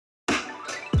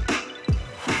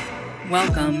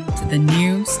Welcome to the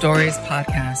New Stories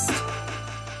Podcast,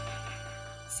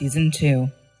 Season 2.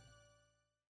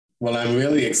 Well, I'm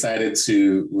really excited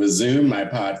to resume my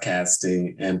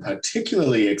podcasting and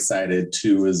particularly excited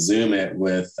to resume it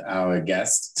with our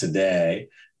guest today.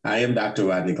 I am Dr.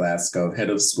 Rodney Glasgow, head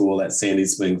of school at Sandy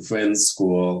Spring Friends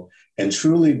School, and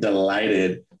truly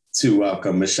delighted to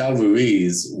welcome Michelle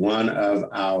Ruiz, one of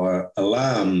our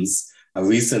alums, a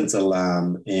recent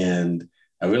alum and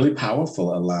a really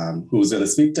powerful alum who's going to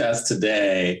speak to us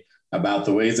today about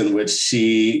the ways in which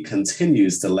she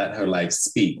continues to let her life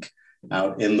speak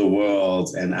out in the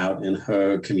world and out in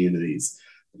her communities.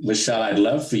 Michelle, I'd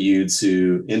love for you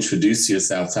to introduce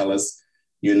yourself. Tell us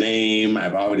your name.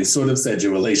 I've already sort of said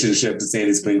your relationship to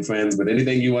Sandy Spring Friends, but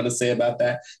anything you want to say about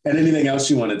that and anything else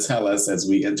you want to tell us as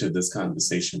we enter this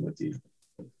conversation with you.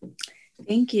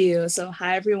 Thank you. So,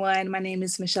 hi, everyone. My name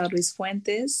is Michelle Ruiz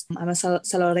Fuentes. I'm a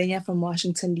Salvadoreña from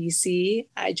Washington, D.C.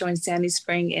 I joined Sandy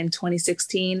Spring in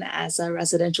 2016 as a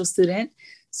residential student.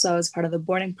 So I was part of the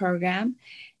boarding program,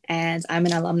 and I'm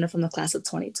an alumna from the class of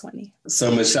 2020.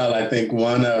 So, Michelle, I think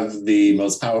one of the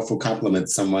most powerful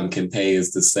compliments someone can pay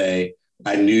is to say,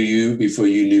 I knew you before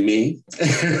you knew me.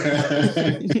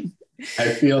 I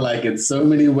feel like in so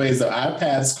many ways, our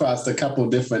paths crossed a couple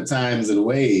different times and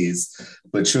ways,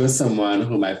 but you're someone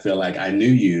whom I feel like I knew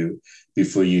you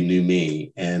before you knew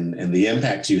me. And the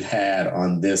impact you had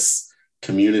on this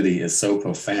community is so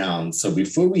profound. So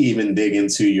before we even dig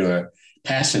into your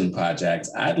passion project,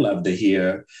 I'd love to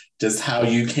hear just how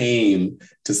you came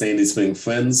to Sandy Spring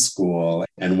Friends School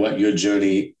and what your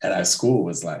journey at our school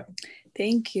was like.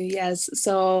 Thank you. Yes.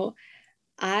 So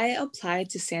I applied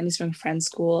to Sandy Spring Friends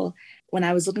School. When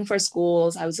I was looking for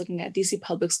schools, I was looking at DC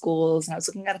public schools and I was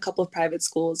looking at a couple of private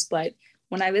schools. But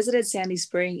when I visited Sandy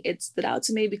Spring, it stood out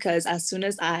to me because as soon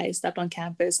as I stepped on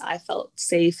campus, I felt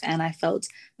safe and I felt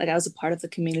like I was a part of the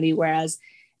community. Whereas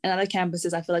in other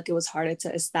campuses, I feel like it was harder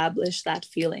to establish that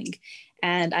feeling.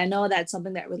 And I know that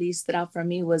something that really stood out for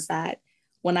me was that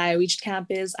when I reached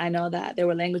campus, I know that there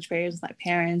were language barriers with my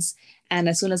parents. And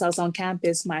as soon as I was on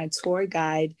campus, my tour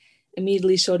guide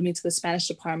immediately showed me to the Spanish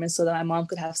department so that my mom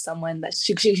could have someone that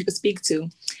she could speak to.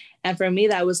 And for me,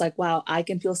 that was like, wow, I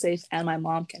can feel safe and my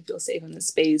mom can feel safe in this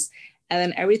space. And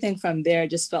then everything from there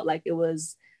just felt like it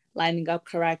was lining up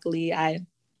correctly. I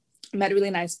met really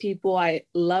nice people. I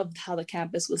loved how the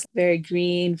campus was very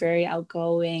green, very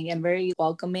outgoing, and very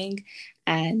welcoming.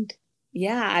 And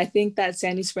yeah, I think that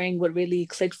Sandy Spring, what really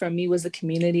clicked for me was the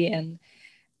community. And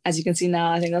as you can see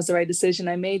now, I think that was the right decision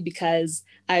I made because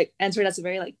I entered as a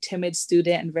very timid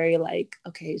student and very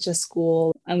okay, it's just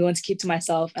school. I'm going to keep to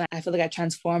myself. And I feel like I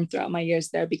transformed throughout my years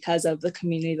there because of the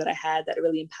community that I had that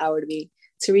really empowered me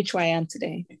to reach where I am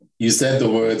today. You said the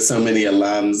word so many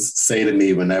alums say to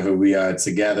me whenever we are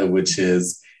together, which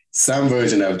is some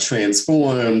version of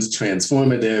transformed,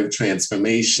 transformative,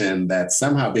 transformation, that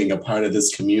somehow being a part of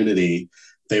this community,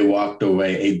 they walked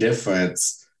away a different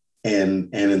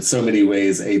and in so many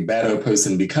ways a better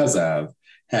person because of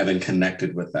having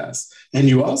connected with us. And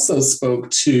you also spoke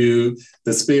to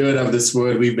the spirit of this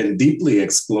word we've been deeply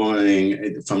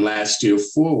exploring from last year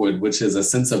forward, which is a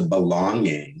sense of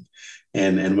belonging.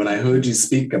 And when I heard you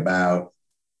speak about,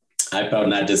 I felt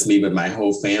not just me, but my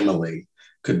whole family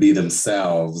could be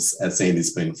themselves at Sandy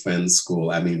Spring Friends School.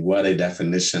 I mean, what a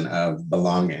definition of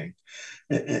belonging.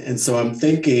 And so I'm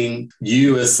thinking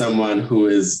you as someone who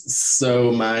is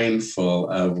so mindful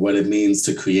of what it means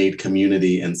to create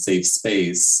community and safe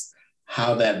space,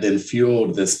 how that then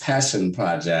fueled this passion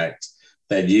project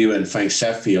that you and Frank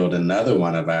Sheffield, another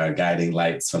one of our guiding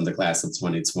lights from the class of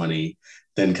 2020,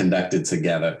 then conducted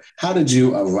together. How did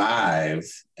you arrive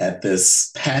at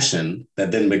this passion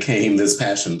that then became this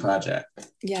passion project?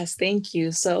 Yes, thank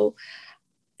you. So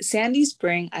Sandy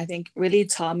Spring, I think, really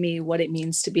taught me what it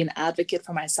means to be an advocate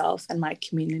for myself and my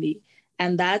community.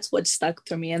 And that's what stuck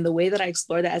through me. And the way that I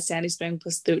explored that at Sandy Spring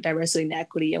was through diversity and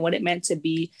equity and what it meant to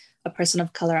be a person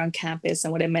of color on campus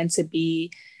and what it meant to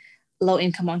be low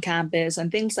income on campus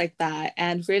and things like that.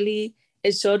 And really,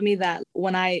 it showed me that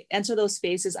when I enter those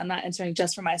spaces, I'm not entering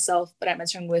just for myself, but I'm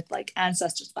entering with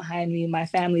ancestors behind me, my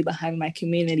family behind me, my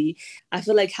community. I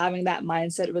feel like having that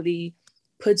mindset really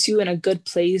puts you in a good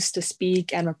place to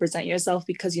speak and represent yourself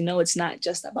because it's not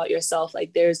just about yourself.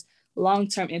 There's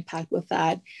long-term impact with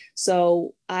that.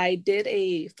 So I did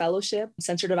a fellowship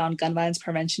centered around gun violence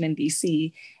prevention in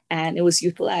DC, and it was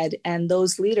youth-led. And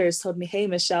those leaders told me, hey,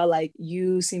 Michelle,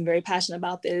 you seem very passionate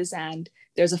about this. And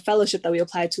there's a fellowship that we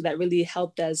applied to that really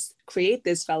helped us create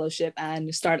this fellowship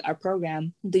and start our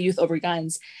program, the Youth Over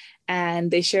Guns.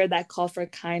 And they shared that call for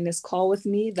kindness call with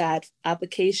me, that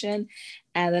application.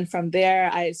 And then from there,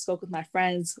 I spoke with my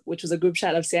friends, which was a group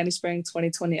chat of Sandy Spring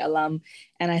 2020 alum.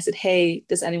 And I said, hey,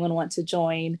 does anyone want to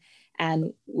join?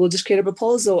 And we'll just create a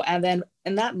proposal. And then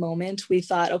in that moment, we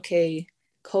thought, okay,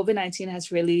 COVID-19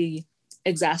 has really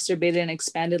exacerbated and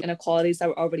expanded inequalities that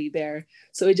were already there.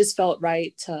 So it just felt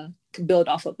right to build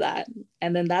off of that.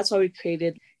 And then that's why we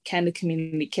created Candid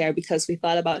Community Care, because we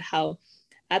thought about how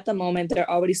at the moment, there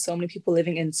are already so many people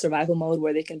living in survival mode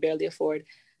where they can barely afford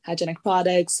hygienic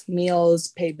products, meals,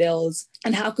 pay bills.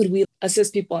 And how could we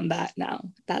assist people in that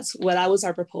now? That was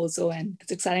our proposal. And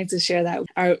it's exciting to share that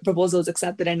our proposal is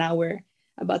accepted. And now we're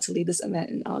about to lead this event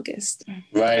in August.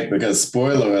 Right, because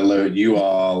spoiler alert, you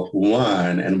all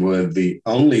won and were the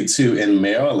only two in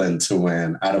Maryland to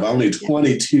win out of only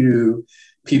 22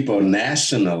 people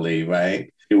nationally,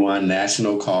 right? You won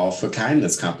National Call for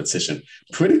Kindness competition.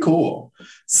 Pretty cool.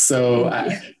 So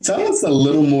tell us a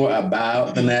little more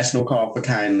about the National Call for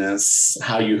Kindness,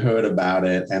 how you heard about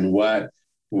it, and what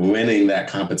winning that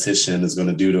competition is going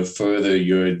to do to further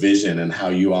your vision and how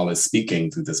you all are speaking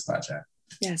through this project.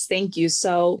 Yes, thank you.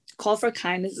 So Call for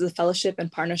Kindness is a fellowship and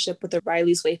partnership with the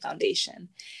Riley's Way Foundation.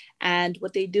 And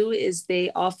what they do is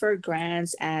they offer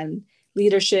grants and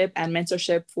leadership and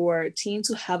mentorship for teens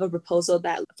who have a proposal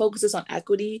that focuses on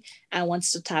equity and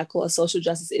wants to tackle a social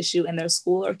justice issue in their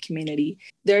school or community.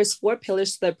 There's 4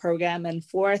 pillars to the program and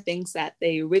 4 things that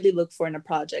they really look for in a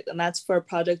project. And that's for a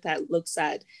project that looks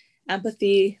at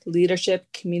empathy, leadership,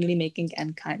 community making,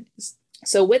 and kindness.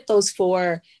 So with those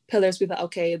 4 pillars, we thought,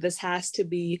 okay,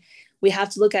 we have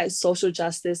to look at social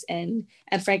justice, and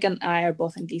Frank and I are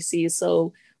both in DC.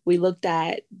 So we looked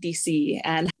at DC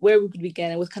and where we could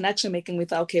begin. And with connection making, we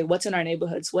thought, okay, what's in our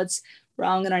neighborhoods? What's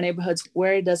wrong in our neighborhoods?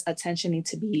 Where does attention need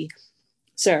to be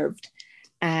served?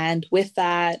 And with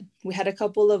that, we had a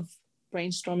couple of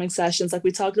brainstorming sessions. Like we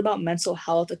talked about mental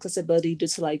health accessibility due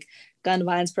to like gun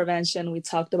violence prevention. We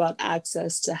talked about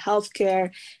access to healthcare.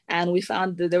 And we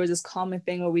found that there was this common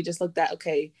thing where we just looked at,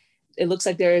 okay, it looks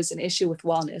like there is an issue with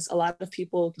wellness. A lot of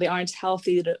people, they aren't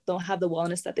healthy, they don't have the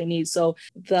wellness that they need. So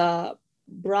the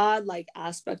broad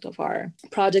aspect of our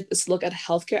project is to look at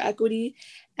healthcare equity.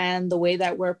 And the way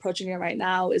that we're approaching it right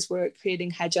now is we're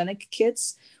creating hygienic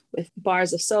kits with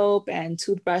bars of soap and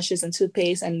toothbrushes and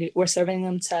toothpaste, and we're serving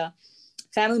them to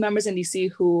family members in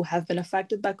DC who have been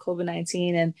affected by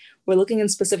COVID-19. And we're looking in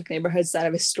specific neighborhoods that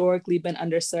have historically been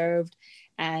underserved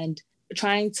and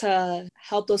trying to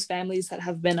help those families that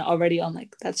have been already on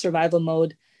that survival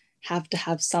mode have to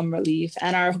have some relief.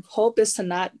 And our hope is to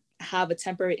not have a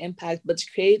temporary impact, but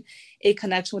to create a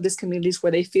connection with these communities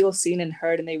where they feel seen and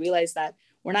heard, and they realize that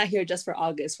we're not here just for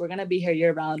August. We're going to be here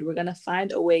year round. We're going to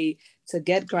find a way to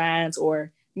get grants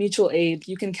or mutual aid.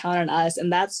 You can count on us.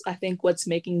 And that's, I think, what's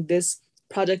making this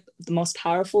project the most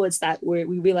powerful. It's that we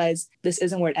realize this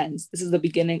isn't where it ends. This is the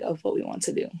beginning of what we want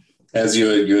to do. As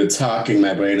you're talking,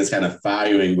 my brain is kind of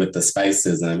firing with the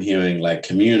spices, and I'm hearing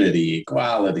community,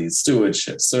 equality,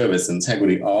 stewardship, service,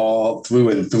 integrity, all through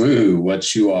and through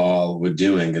what you all were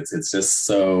doing. It's just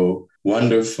so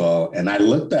wonderful. And I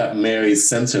looked up Mary's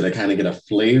Center to kind of get a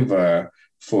flavor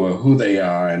for who they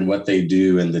are and what they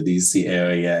do in the DC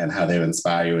area and how they're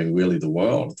inspiring really the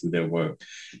world through their work.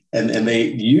 And they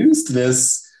used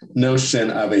this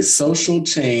notion of a social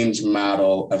change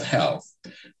model of health.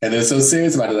 And they're so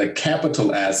serious about it, like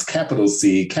capital S, capital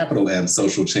C, capital M,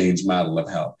 social change model of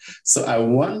health. So I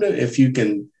wonder if you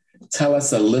can tell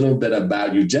us a little bit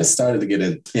about, you just started to get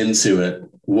into it,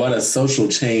 what a social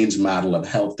change model of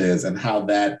health is and how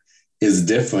that is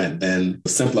different than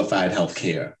simplified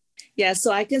healthcare. Yeah,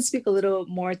 so I can speak a little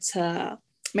more to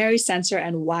Mary Center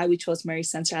and why we chose Mary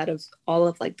Center out of all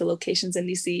of the locations in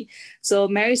DC. So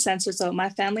Mary Center, so my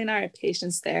family and I are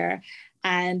patients there.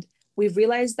 And we've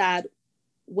realized that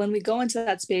when we go into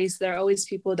that space, there are always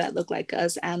people that look like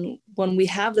us. And when we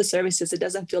have the services, it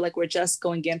doesn't feel like we're just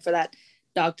going in for that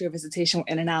doctor visitation,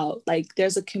 we're in and out.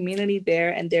 There's a community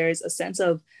there and there's a sense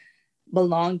of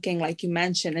belonging, like you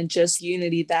mentioned, and just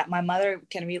unity that my mother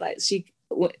can realize.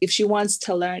 If she wants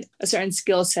to learn a certain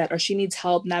skill set or she needs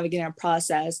help navigating a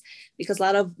process, because a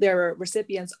lot of their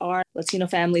recipients are Latino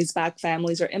families, Black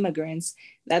families, or immigrants,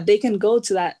 that they can go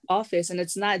to that office. And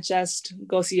it's not just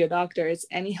go see your doctor. It's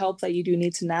any help that you do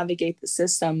need to navigate the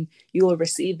system, you will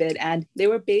receive it. And they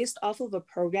were based off of a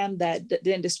program that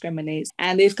didn't discriminate.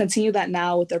 And they've continued that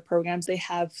now with their programs. They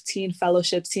have teen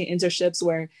fellowships, teen internships,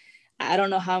 where I don't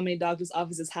know how many doctors'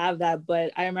 offices have that,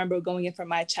 but I remember going in for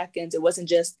my check-ins. It wasn't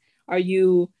just, are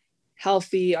you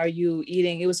healthy? Are you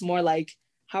eating? It was more like,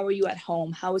 how are you at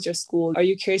home? How was your school? Are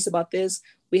you curious about this?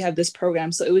 We have this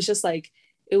program. So it was just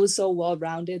it was so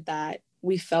well-rounded that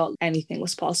we felt anything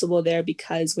was possible there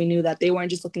because we knew that they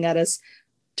weren't just looking at us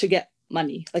to get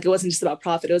money. Like it wasn't just about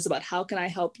profit. It was about how can I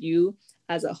help you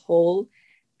as a whole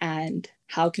and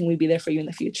how can we be there for you in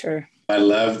the future? I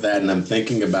love that. And I'm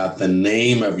thinking about the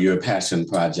name of your passion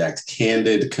project,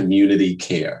 Candid Community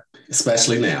Care,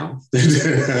 especially now.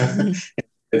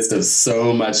 There's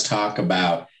so much talk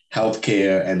about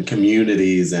healthcare and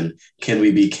communities and can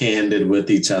we be candid with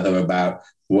each other about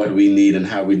what we need and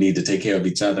how we need to take care of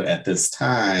each other at this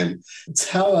time.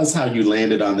 Tell us how you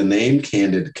landed on the name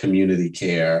Candid Community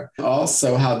Care.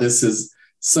 Also, how this is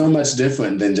so much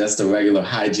different than just a regular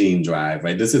hygiene drive,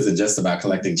 right? This isn't just about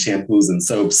collecting shampoos and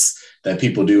soaps that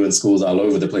people do in schools all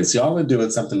over the place. Y'all are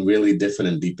doing something really different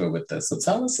and deeper with this. So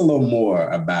tell us a little more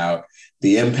about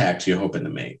the impact you're hoping to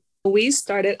make. We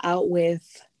started out with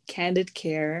Candid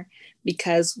Care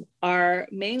because our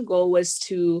main goal was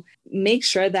to make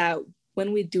sure that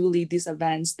when we do lead these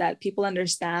events, that people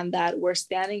understand that we're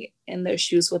standing in their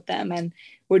shoes with them and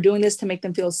we're doing this to make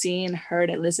them feel seen, heard,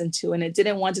 and listened to. And it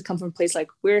didn't want to come from a place like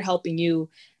we're helping you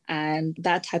and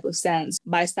that type of sense.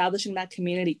 By establishing that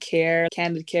community care,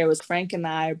 Candid Care was Frank and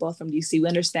I are both from DC. We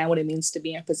understand what it means to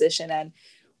be in a position and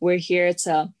we're here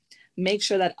to make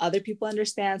sure that other people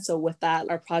understand. So with that,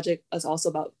 our project is also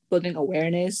about building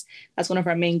awareness. That's one of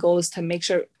our main goals, to make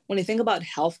sure when they think about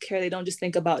healthcare, they don't just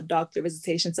think about doctor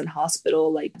visitations in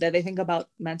hospital, like that they think about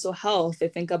mental health. They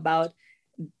think about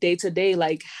day-to-day,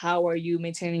 like how are you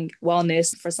maintaining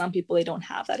wellness? For some people, they don't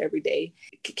have that every day.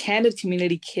 Candid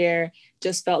Community Care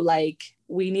just felt like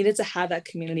we needed to have that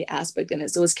community aspect in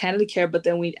it. So it was Candid Care, but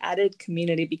then we added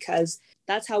community because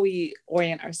that's how we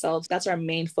orient ourselves. That's our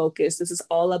main focus. This is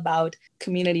all about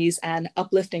communities and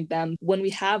uplifting them. When we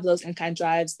have those in-kind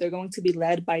drives, they're going to be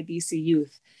led by DC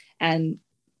youth and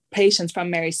patients from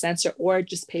Mary Censor or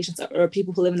just patients or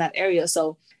people who live in that area.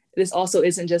 So this also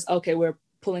isn't just, okay, we're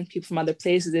pulling people from other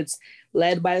places. It's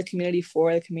led by the community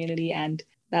for the community. And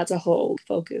that's a whole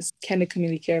focus. Candid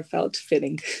Community Care felt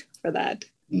fitting for that.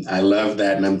 I love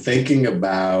that. And I'm thinking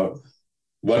about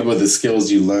what were the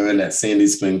skills you learned at Sandy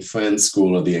Spring Friends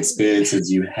School or the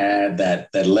experiences you had that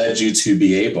led you to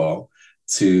be able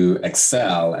to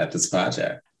excel at this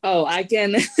project? Oh, I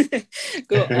can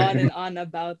go on and on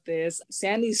about this.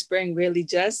 Sandy Spring really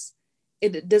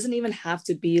it doesn't even have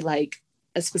to be like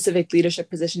a specific leadership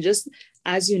position. Just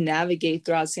as you navigate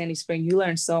throughout Sandy Spring, you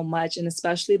learn so much, and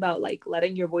especially about like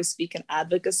letting your voice speak in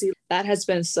advocacy. That has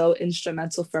been so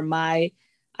instrumental for my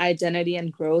identity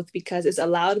and growth because it's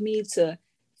allowed me to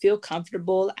feel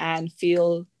comfortable and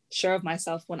feel sure of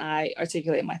myself when I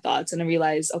articulate my thoughts and I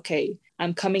realize, okay,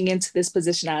 I'm coming into this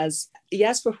position as,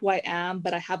 yes, for who I am,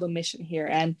 but I have a mission here.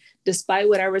 And despite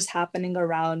whatever's happening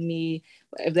around me,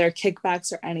 if there are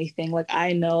kickbacks or anything, like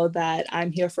I know that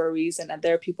I'm here for a reason and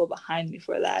there are people behind me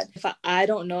for that. I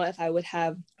don't know if I would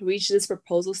have reached this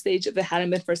proposal stage if it hadn't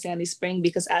been for Sandy Spring,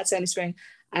 because at Sandy Spring,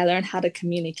 I learned how to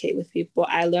communicate with people.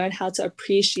 I learned how to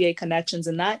appreciate connections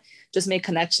and not just make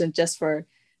connections just for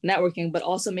networking, but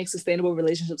also make sustainable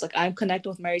relationships. Like I'm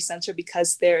connecting with Mary Censor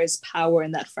because there is power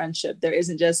in that friendship. There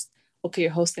isn't just, okay,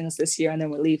 you're hosting us this year and then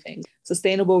we're leaving.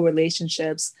 Sustainable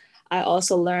relationships. I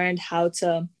also learned how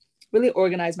to really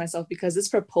organize myself because this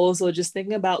proposal, just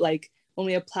thinking about like when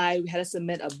we applied, we had to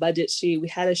submit a budget sheet. We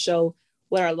had to show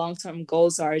what our long-term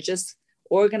goals are, just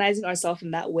organizing ourselves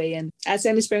in that way. And at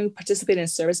Sandy Spring, we participated in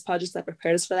service projects that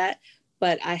prepared us for that.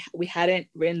 But we hadn't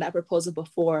written that proposal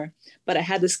before, but I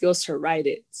had the skills to write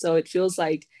it. So it feels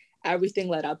like everything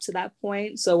led up to that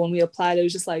point. So when we applied, it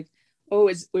was just like,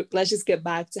 oh, let's just get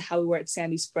back to how we were at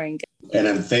Sandy Spring. And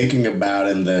I'm thinking about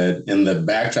in the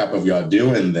backdrop of y'all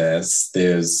doing this,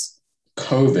 there's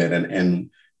COVID and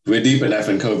we're deep enough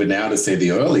in COVID now to say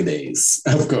the early days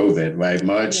of COVID, right?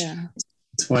 March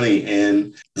 20,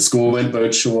 and the school went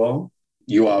virtual.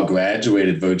 You all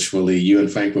graduated virtually. You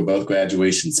and Frank were both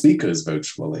graduation speakers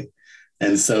virtually.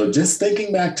 And so just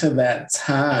thinking back to that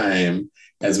time,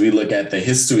 as we look at the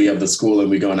history of the school and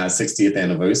we go on our 60th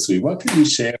anniversary, what can you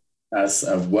share with us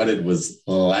of what it was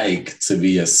like to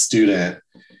be a student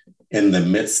in the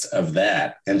midst of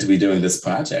that and to be doing this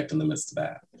project in the midst of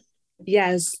that?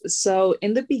 Yes. So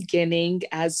in the beginning,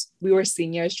 as we were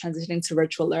seniors transitioning to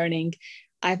virtual learning,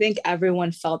 I think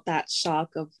everyone felt that shock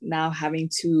of now having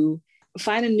to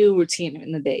find a new routine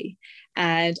in the day.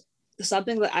 And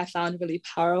something that I found really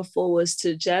powerful was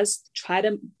to just try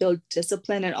to build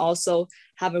discipline and also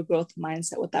have a growth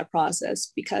mindset with that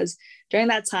process. Because during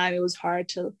that time, it was hard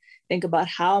to think about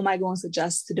how am I going to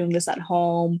adjust to doing this at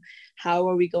home? How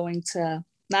are we going to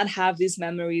not have these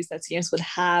memories that seniors would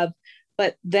have?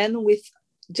 But then with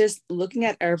just looking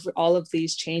at all of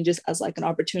these changes as like an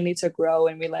opportunity to grow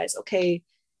and realize, okay,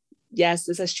 yes,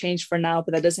 this has changed for now,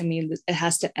 but that doesn't mean that it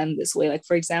has to end this way. Like,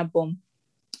 for example,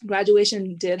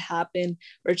 graduation did happen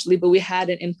virtually, but we had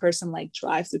an in-person like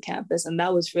drive through campus. And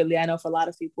that was really, I know for a lot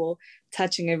of people,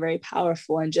 touching and very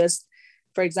powerful. And just,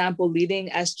 for example, leading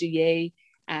SGA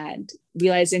and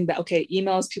realizing that, okay,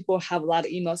 emails, people have a lot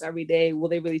of emails every day. Will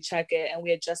they really check it? And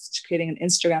we adjusted to creating an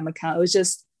Instagram account. It was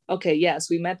just, okay, yes,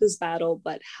 we met this battle,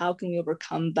 but how can we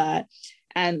overcome that?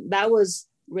 And that was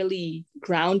really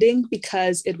grounding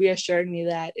because it reassured me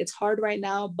that it's hard right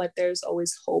now, but there's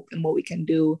always hope in what we can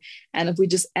do. And if we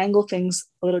just angle things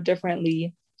a little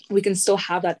differently, we can still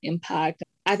have that impact.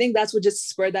 I think that's what just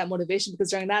spurred that motivation,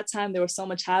 because during that time, there was so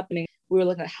much happening. We were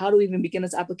looking at how do we even begin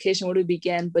this application? Where do we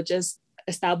begin? But just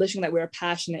establishing that we're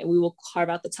passionate, we will carve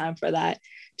out the time for that,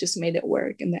 just made it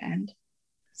work in the end.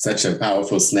 Such a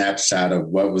powerful snapshot of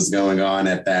what was going on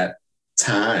at that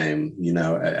time,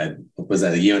 was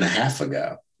that a year and a half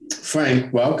ago?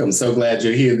 Frank, welcome. So glad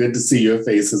you're here. Good to see your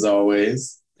face as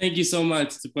always. Thank you so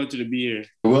much. It's a pleasure to be here.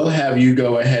 We'll have you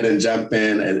go ahead and jump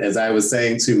in. As I was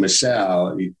saying to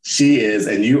Michelle, she is,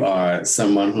 and you are,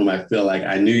 someone whom I feel like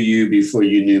I knew you before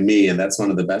you knew me. And that's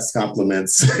one of the best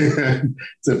compliments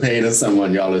to pay to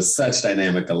someone. Y'all are such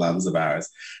dynamic alums of ours.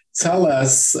 Tell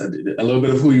us a little bit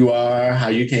of who you are, how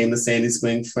you came to Sandy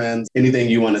Spring Friends, anything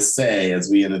you want to say as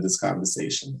we enter this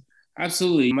conversation.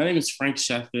 Absolutely. My name is Frank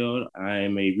Sheffield. I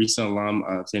am a recent alum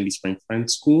of Sandy Spring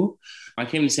Friends School. I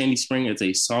came to Sandy Spring as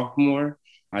a sophomore.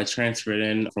 I transferred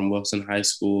in from Wilson High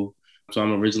School. So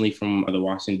I'm originally from the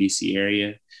Washington, D.C.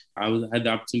 area. I had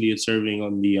the opportunity of serving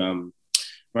on the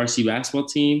varsity basketball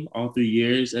team all 3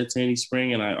 years at Sandy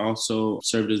Spring. And I also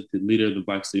served as the leader of the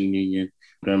Black Student Union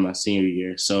during my senior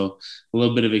year. So a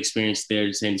little bit of experience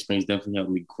there. Sandy Springs definitely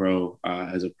helped me grow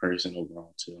as a person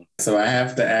overall too. So I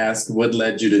have to ask, what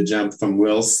led you to jump from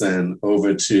Wilson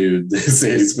over to the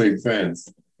Sandy Spring Friends?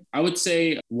 I would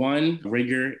say one,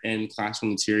 rigor in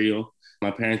classroom material.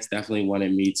 My parents definitely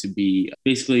wanted me to be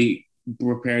basically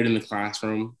prepared in the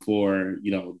classroom for,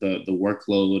 the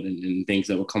workload and things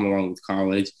that would come along with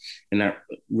college, and not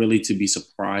really to be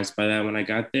surprised by that when I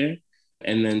got there.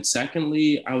 And then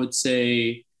secondly, I would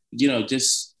say,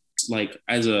 just like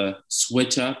as a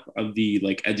switch up of the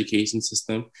education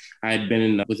system. I had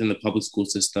been within the public school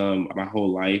system my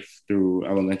whole life through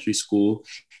elementary school.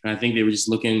 And I think they were just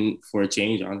looking for a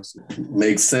change, honestly.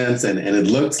 Makes sense. And it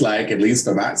looks like, at least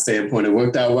from my standpoint, it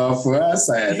worked out well for us.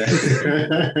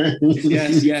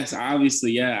 Yes,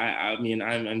 obviously. Yeah.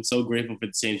 I'm so grateful for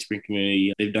the Sandy Spring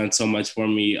community. They've done so much for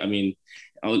me.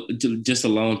 Just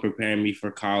alone preparing me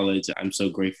for college, I'm so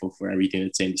grateful for everything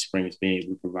that Sandy Spring has been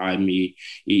able to provide me,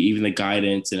 even the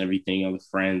guidance and everything, all the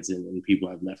friends and people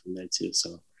I've met from there too.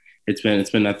 So it's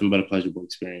been nothing but a pleasurable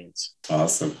experience.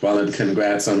 Awesome. Well, and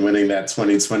congrats on winning that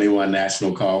 2021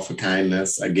 National Call for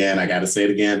Kindness. Again, I got to say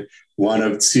it again, one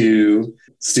of two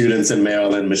students in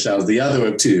Maryland. Michelle's the other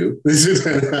of two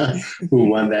who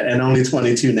won that, and only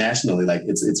 22 nationally.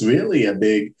 It's really a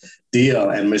big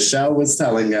deal. And Michelle was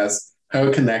telling us her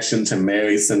connection to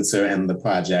Mary Sensor and the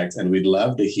project. And we'd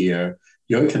love to hear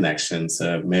your connection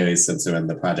to Mary Sensor and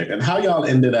the project and how y'all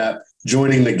ended up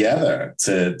joining together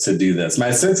to do this.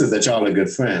 My sense is that y'all are good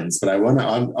friends, but I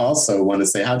also want to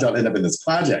say, how'd y'all end up in this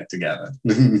project together?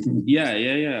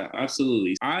 Yeah,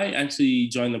 absolutely. I actually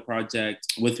joined the project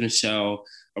with Michelle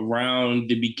around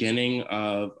the beginning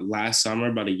of last summer,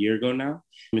 about a year ago now.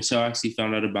 Michelle actually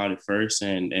found out about it first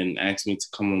and asked me to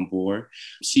come on board.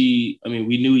 We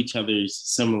knew each other's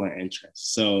similar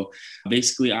interests. So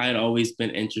basically, I had always been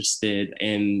interested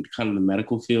in kind of the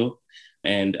medical field.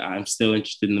 And I'm still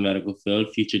interested in the medical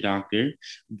field, future doctor.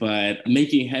 But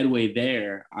making headway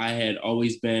there, I had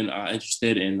always been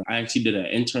interested in, I actually did an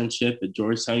internship at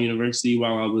Georgetown University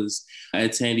while I was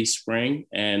at Sandy Spring.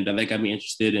 And that got me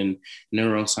interested in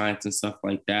neuroscience and stuff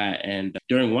like that. And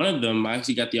during one of them, I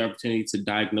actually got the opportunity to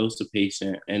diagnose a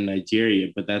patient in Nigeria.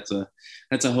 But that's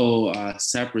a whole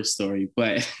separate story.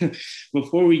 But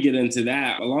before we get into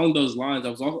that, along those lines, I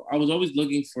was always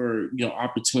looking for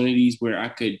opportunities where I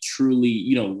could truly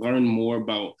learn more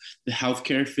about the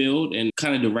healthcare field and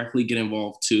kind of directly get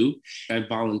involved too. I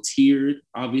volunteered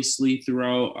obviously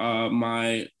throughout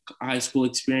my high school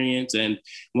experience, and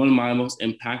one of my most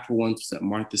impactful ones was at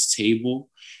Martha's Table.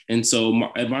 And so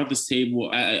at Martha's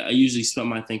Table, I usually spent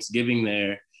my Thanksgiving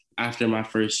there after my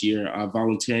first year,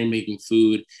 volunteering, making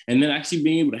food, and then actually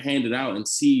being able to hand it out and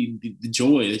see the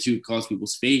joy that you would cause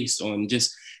people's face on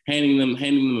just handing them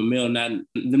a meal, them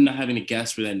not having to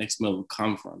guess where that next meal would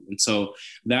come from. And so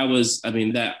that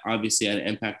obviously had an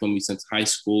impact on me since high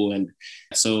school. And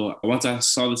so once I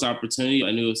saw this opportunity,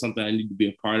 I knew it was something I needed to be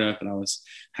a part of, and I was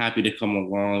happy to come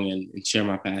along and share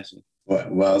my passion.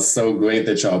 Well, so great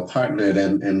that y'all partnered,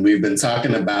 and we've been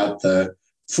talking about the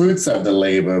fruits of the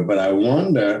labor, but I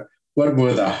wonder, what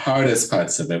were the hardest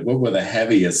parts of it? What were the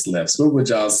heaviest lifts? What would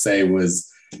y'all say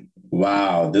was,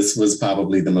 wow, this was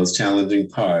probably the most challenging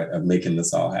part of making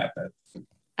this all happen?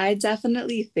 I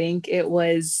definitely think it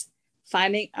was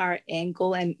finding our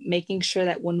angle and making sure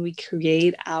that when we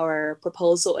create our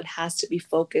proposal, it has to be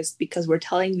focused, because we're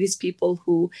telling these people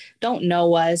who don't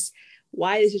know us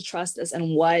why they should trust us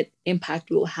and what impact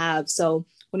we will have. So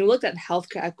when we looked at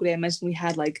healthcare equity, I mentioned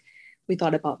we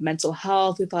thought about mental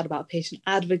health, we thought about patient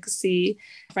advocacy.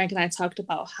 Frank and I talked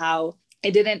about how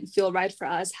it didn't feel right for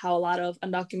us how a lot of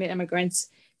undocumented immigrants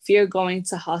fear going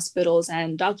to hospitals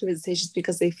and doctor visitations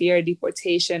because they fear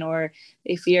deportation, or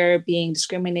they fear being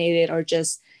discriminated, or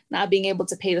just not being able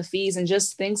to pay the fees, and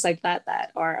just things like that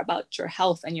that are about your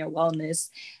health and your wellness.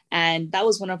 And that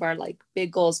was one of our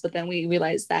big goals. But then we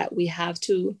realized that we have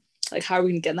to, how are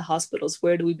we going to get in the hospitals?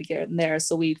 Where do we begin there?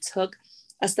 So we took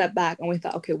a step back and we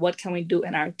thought, okay, what can we do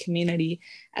in our community,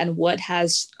 and what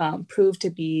has proved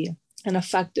to be an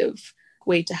effective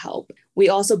way to help. We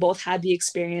also both had the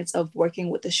experience of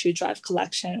working with the Shoe Drive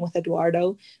collection with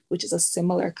Eduardo, which is a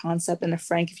similar concept. And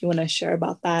Frank, if you want to share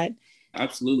about that.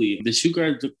 Absolutely. The Shoe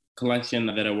Drive collection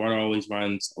that Eduardo always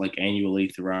runs annually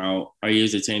throughout our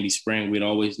years at Sandy Spring, we'd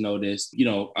always noticed,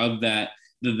 of that,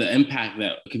 the impact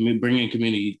that bringing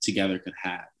community together could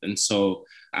have. And so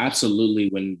absolutely,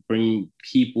 when bringing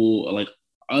people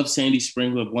of Sandy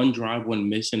Spring with one drive, one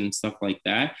mission and stuff like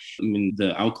that, I mean,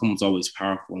 the outcome was always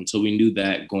powerful. And so we knew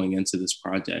that going into this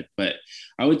project. But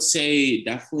I would say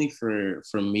definitely for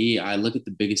me, I look at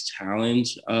the biggest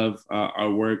challenge of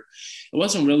our work. It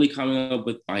wasn't really coming up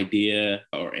with idea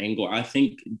or angle. I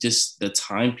think just the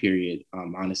time period,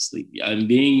 honestly.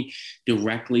 Being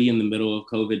directly in the middle of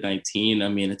COVID-19, I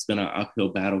mean, it's been an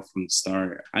uphill battle from the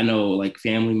start. I know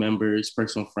family members,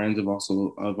 personal friends have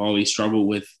always struggled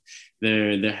with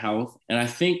their health. And I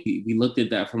think we looked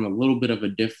at that from a little bit of a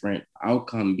different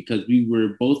outcome, because we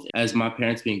were both, as my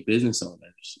parents being business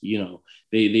owners,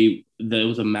 there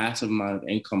was a massive amount of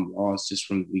income loss just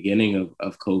from the beginning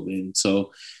of COVID. And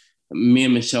so me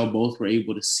and Michelle both were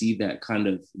able to see that kind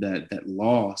of that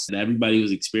loss that everybody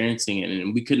was experiencing.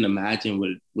 And we couldn't imagine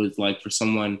what it was like for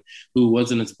someone who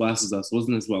wasn't as blessed as us,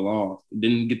 wasn't as well off,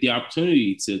 didn't get the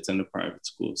opportunity to attend a private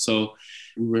school. So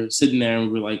we were sitting there and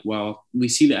we were like, well, we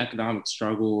see the economic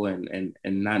struggle and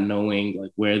not knowing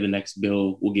where the next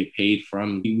bill will get paid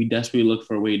from. We desperately look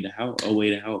for a way to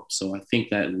help. So I think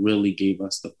that really gave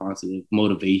us the positive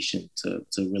motivation to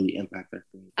really impact our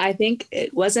community. I think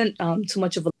it wasn't too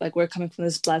much of we're coming from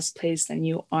this blessed place and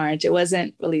you aren't. It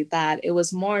wasn't really that. It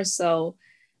was more so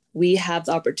we have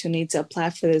the opportunity to apply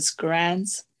for this grant,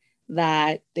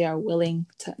 that they are willing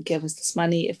to give us this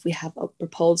money if we have a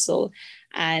proposal.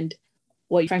 And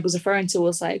what Frank was referring to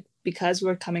was because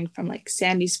we're coming from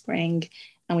Sandy Spring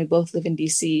and we both live in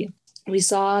DC, we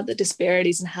saw the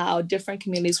disparities in how different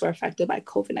communities were affected by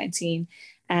COVID-19.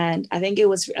 And I think it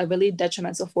was a really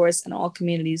detrimental force in all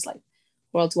communities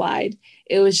worldwide.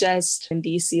 It was just in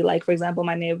DC, for example,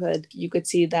 my neighborhood, you could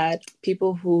see that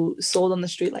people who sold on the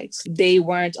street, they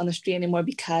weren't on the street anymore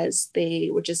because they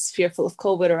were just fearful of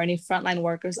COVID, or any frontline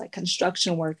workers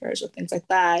construction workers or things like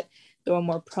that. They were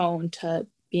more prone to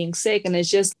being sick. And it's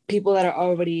just people that are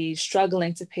already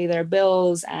struggling to pay their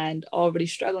bills and already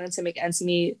struggling to make ends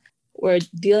meet. We're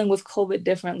dealing with COVID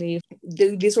differently.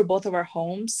 These were both of our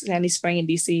homes, Sandy Spring and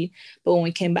DC. But when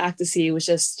we came back to see, it was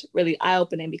just really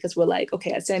eye-opening, because we're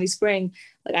okay, at Sandy Spring,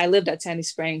 I lived at Sandy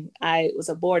Spring. I was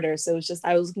a boarder. So it was just,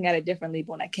 I was looking at it differently.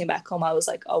 But when I came back home, I was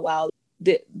oh, wow,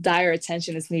 the dire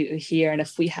attention is needed here. And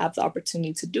if we have the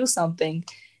opportunity to do something,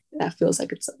 that feels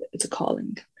like it's a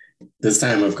calling. This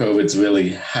time of COVID's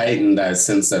really heightened our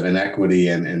sense of inequity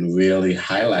and really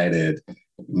highlighted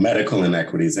medical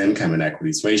inequities, income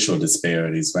inequities, racial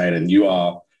disparities, right? And you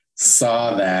all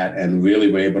saw that and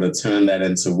really were able to turn that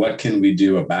into what can we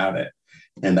do about it?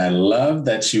 And I love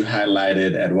that you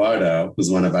highlighted Eduardo,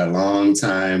 who's one of our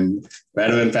longtime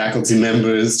veteran faculty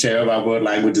members, chair of our World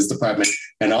Languages Department,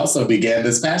 and also began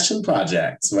this passion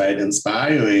project, right?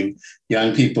 Inspiring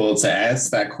young people to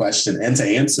ask that question and to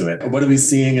answer it. What are we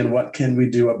seeing and what can we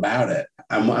do about it?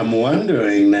 I'm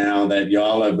wondering now that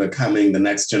y'all are becoming the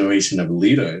next generation of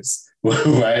leaders,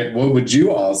 right? What would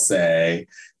you all say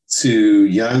to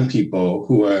young people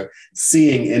who are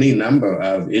seeing any number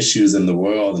of issues in the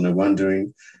world and are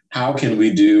wondering, how can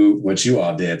we do what you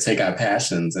all did, take our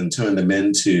passions and turn them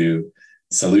into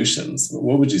solutions?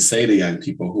 What would you say to young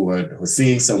people who are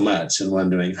seeing so much and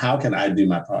wondering, how can I do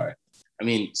my part? I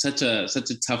mean, such a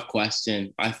tough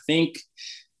question. I think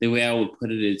the way I would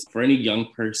put it is for any young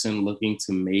person looking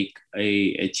to make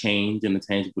a change and a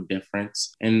tangible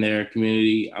difference in their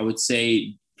community, I would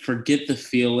say forget the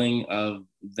feeling of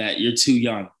that you're too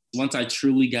young. Once I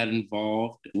truly got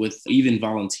involved with even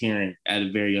volunteering at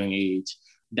a very young age,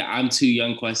 the I'm too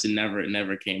young question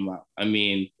never came up. I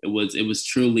mean, it was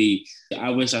truly, I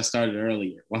wish I started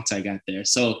earlier once I got there.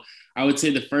 So I would say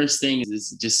the first thing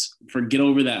is just get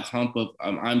over that hump of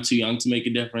I'm too young to make a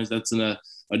difference. That's an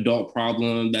adult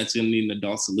problem. That's going to need an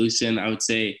adult solution. I would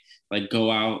say like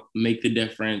go out, make the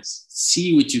difference,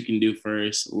 see what you can do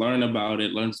first, learn about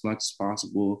it, learn as much as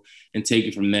possible, and take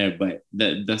it from there. But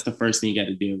that's the first thing you got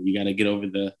to do. You got to get over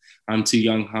the I'm too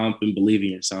young hump and believe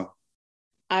in yourself.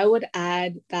 I would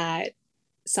add that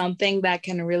something that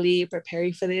can really prepare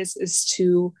you for this is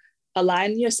to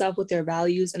align yourself with your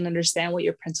values and understand what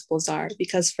your principles are.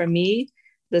 Because for me,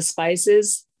 the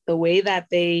Spices, the way that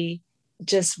they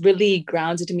just really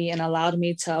grounded me and allowed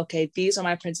me to, okay, these are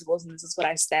my principles and this is what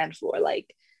I stand for.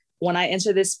 Like when I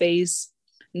enter this space,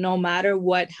 no matter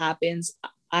what happens,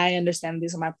 I understand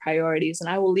these are my priorities and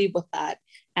I will leave with that.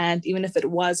 And even if it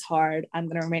was hard, I'm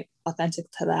going to remain authentic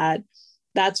to that.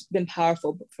 That's been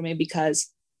powerful for me because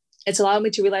it's allowed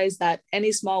me to realize that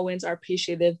any small wins are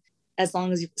appreciated as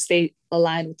long as you stay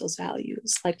aligned with those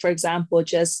values. Like, for example,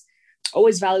 just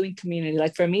always valuing community.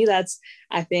 Like for me, that's,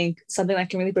 I think, something that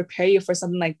can really prepare you for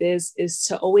something like this is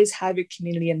to always have your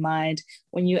community in mind.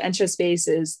 When you enter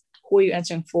spaces, who are you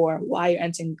entering for? Why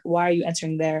are you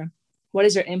entering there? What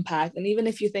is your impact? And even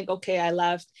if you think, okay, I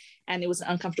left and it was an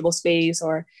uncomfortable space,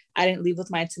 or I didn't leave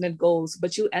with my intended goals,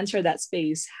 but you enter that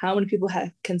space, how many people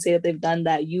can say that they've done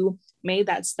that? You made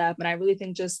that step. And I really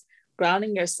think just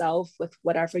grounding yourself with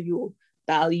whatever you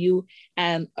value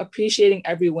and appreciating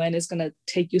every win is going to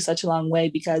take you such a long way.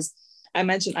 Because I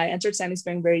mentioned I entered Sandy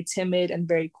Spring very timid and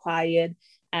very quiet.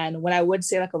 And when I would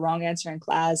say like a wrong answer in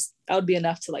class, that would be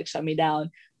enough to like shut me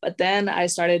down. But then I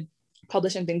started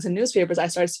publishing things in newspapers. I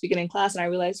started speaking in class and I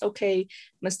realized, okay,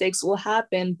 mistakes will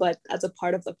happen, but as a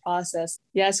part of the process,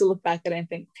 yes, you look back at it and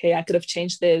think, okay, I could have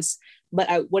changed this, but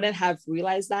I wouldn't have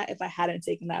realized that if I hadn't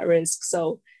taken that risk.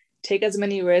 So take as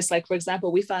many risks. Like, for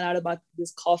example, we found out about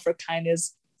this call for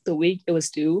kindness the week it was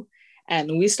due,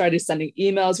 and we started sending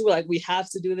emails. We were like, we have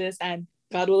to do this, and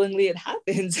God willingly, it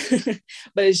happens.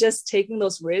 But it's just taking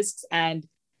those risks and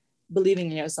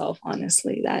believing in yourself,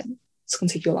 honestly, that it's going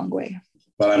to take you a long way.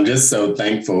 Well, I'm just so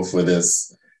thankful for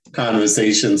this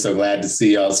conversation. So glad to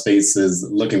see y'all's faces.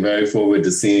 Looking very forward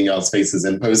to seeing y'all's faces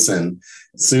in person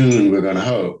soon, we're going to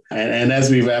hope. And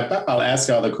as we wrap up, I'll ask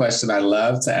y'all the question I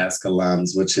love to ask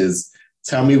alums, which is,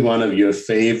 tell me one of your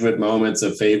favorite moments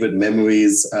or favorite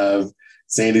memories of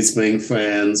Sandy Spring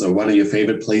Friends, or one of your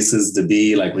favorite places to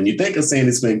be. Like when you think of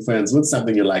Sandy Spring Friends, what's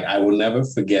something you're like, I will never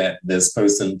forget this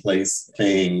person, place,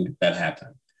 thing that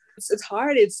happened? It's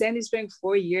hard. It's Sandy Spring,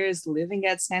 4 years living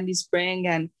at Sandy Spring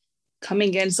and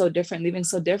coming in so different, leaving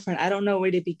so different. I don't know where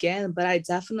to begin, but I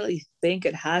definitely think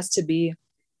it has to be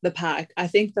the PAC. I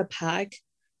think the PAC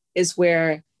is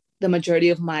where the majority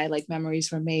of my like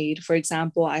memories were made. For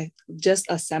example, I just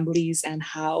assemblies and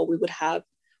how we would have,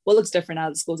 well, it's different now,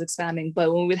 the school's expanding,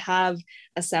 but when we would have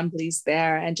assemblies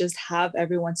there and just have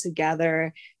everyone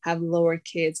together, have lower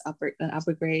kids,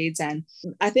 upper grades. And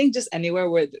I think just anywhere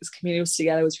where this community was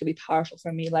together was really powerful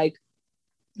for me. Like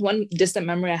one distant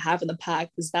memory I have in the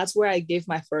PAC is that's where I gave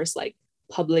my first like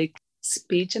public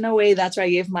speech in a way. That's where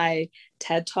I gave my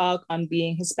TED talk on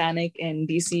being Hispanic in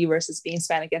DC versus being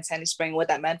Hispanic in Sandy Spring, what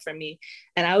that meant for me.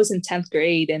 And I was in 10th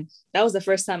grade, and that was the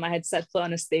first time I had set foot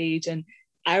on a stage. And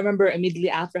I remember immediately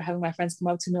after having my friends come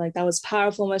up to me like, that was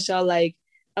powerful, Michelle, like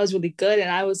that was really good. And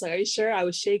I was like, are you sure? I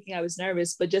was shaking, I was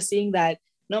nervous, but just seeing that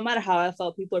no matter how I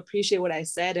felt, people appreciate what I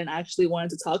said and actually wanted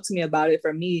to talk to me about it.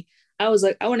 For me, I was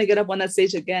like, I want to get up on that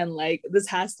stage again. Like this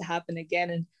has to happen again.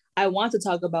 And I want to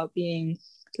talk about being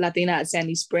Latina at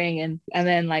Sandy Spring. And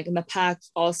then like in the PAC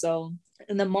also,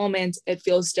 in the moment, it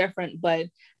feels different. But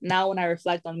now when I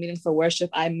reflect on meeting for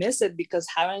worship, I miss it because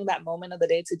having that moment of the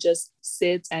day to just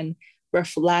sit and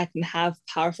reflect and have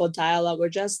powerful dialogue or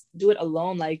just do it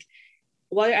alone. Like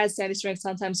while you're at Sandy Spring,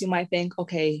 sometimes you might think,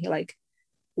 okay, like,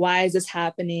 why is this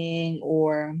happening?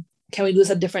 Or can we do this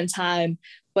at a different time?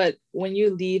 But when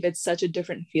you leave, it's such a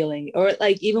different feeling. Or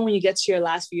like, even when you get to your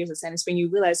last few years at Sandy Spring, you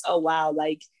realize, oh, wow,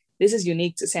 like this is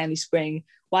unique to Sandy Spring.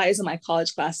 Why isn't my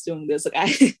college class doing this?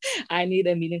 Like I need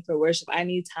a meeting for worship. I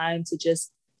need time to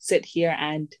just sit here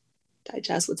and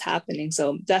digest what's happening.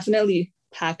 So definitely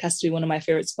PAC has to be one of my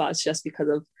favorite spots just because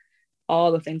of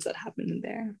all the things that happened in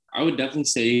there. I would definitely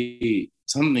say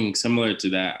something similar to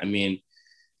that. I mean,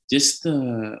 just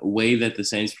the way that the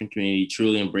Sandy Spring community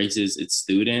truly embraces its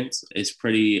students is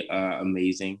pretty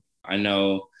amazing. I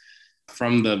know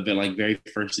from the very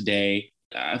first day,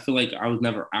 I feel like I was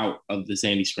never out of the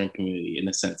Sandy Spring community in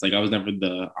a sense. Like I was never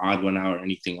the odd one out or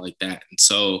anything like that. And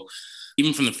so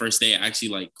even from the first day, I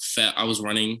actually I was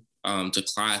running to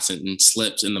class in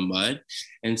slips in the mud.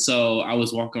 And so I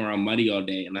was walking around muddy all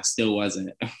day and I still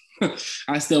wasn't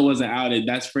out. And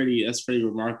that's pretty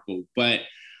remarkable. But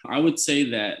I would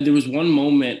say that there was one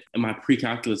moment in my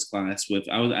pre-calculus class I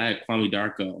had Kwame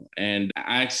Darko, and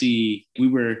we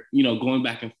were, going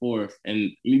back and forth,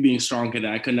 and me being strong kid,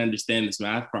 I couldn't understand this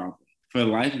math problem for the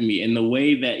life of me. And the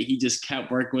way that he just kept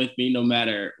working with me, no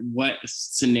matter what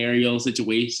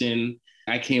situation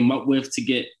I came up with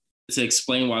to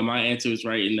explain why my answer was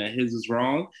right and that his was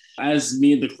wrong. As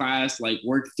me and the class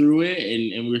worked through it,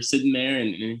 and we were sitting there,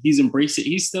 and he's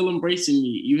still embracing me,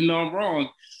 even though I'm wrong.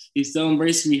 He's still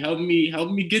embracing me, helping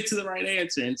me get to the right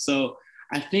answer. And so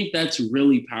I think that's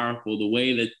really powerful, the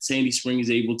way that Sandy Spring is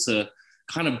able to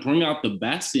kind of bring out the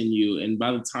best in you. And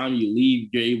by the time you leave,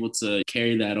 you're able to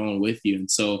carry that on with you. And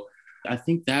so I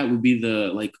think that would be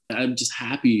I'm just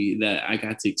happy that I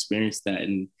got to experience that,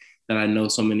 and that I know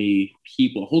so many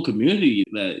people, a whole community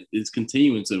that is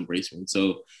continuing to embrace me.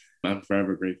 So I'm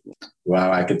forever grateful.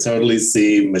 Wow, I could totally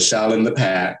see Michelle in the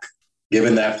pack,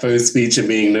 giving that first speech and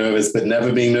being nervous, but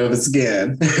never being nervous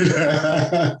again.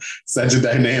 Such a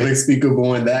dynamic speaker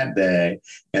born that day.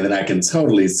 And then I can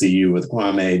totally see you with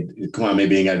Kwame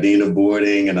being our dean of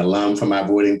boarding, an alum from our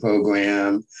boarding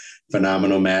program,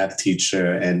 phenomenal math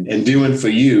teacher, and doing for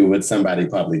you what somebody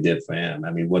probably did for him.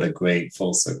 I mean, what a great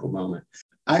full circle moment.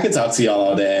 I could talk to y'all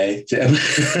all day,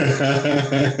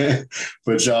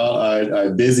 but y'all are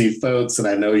busy folks, and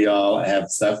I know y'all have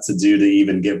stuff to do to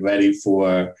even get ready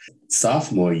for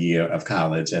sophomore year of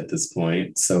college at this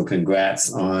point. So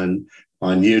congrats on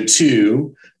year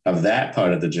 2 of that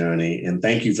part of the journey. And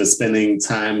thank you for spending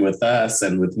time with us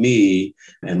and with me,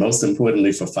 and most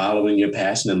importantly, for following your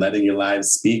passion and letting your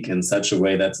lives speak in such a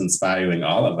way that's inspiring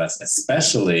all of us,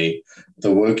 especially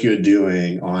the work you're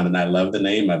doing on, and I love the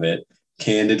name of it,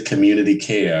 Candid Community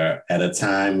Care, at a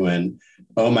time when,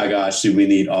 oh my gosh, do we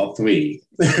need all 3,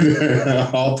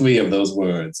 all 3 of those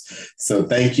words. So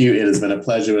thank you. It has been a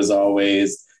pleasure as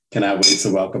always. Cannot wait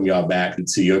to welcome y'all back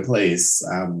to your place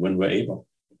when we're able.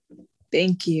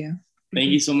 Thank you. Thank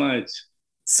you so much.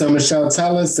 So Michelle,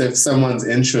 tell us, if someone's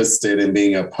interested in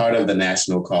being a part of the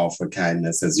National Call for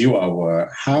Kindness, as you all were,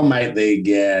 how might they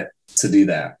get to do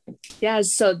that? Yeah,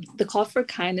 so the Call for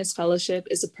Kindness Fellowship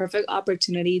is a perfect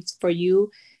opportunity for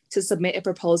you to submit a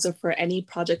proposal for any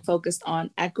project focused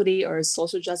on equity or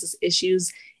social justice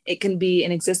issues. It can be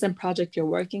an existing project you're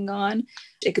working on.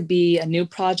 It could be a new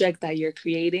project that you're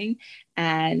creating.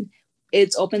 And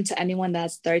it's open to anyone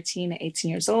that's 13 to 18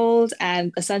 years old.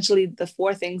 And essentially the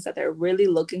 4 things that they're really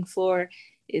looking for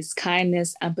is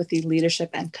kindness, empathy, leadership,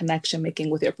 and connection making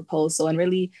with your proposal. And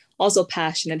really also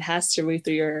passion. It has to read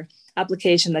through your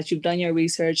application that you've done your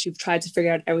research, you've tried to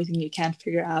figure out everything you can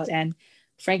figure out. And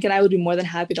Frank and I would be more than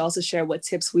happy to also share what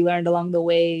tips we learned along the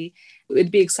way.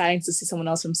 It'd be exciting to see someone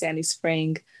else from Sandy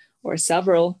Spring, or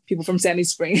several people from Sandy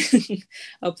Spring,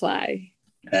 apply.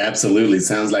 Absolutely.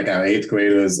 Sounds like our 8th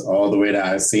graders all the way to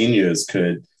our seniors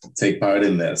could take part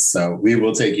in this. So we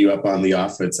will take you up on the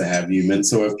offer to have you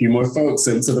mentor a few more folks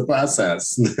into the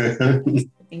process.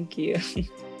 Thank you.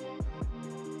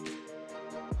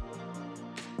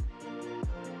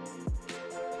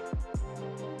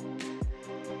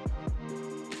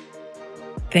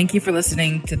 Thank you for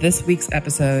listening to this week's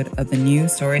episode of the New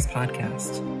Stories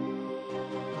Podcast.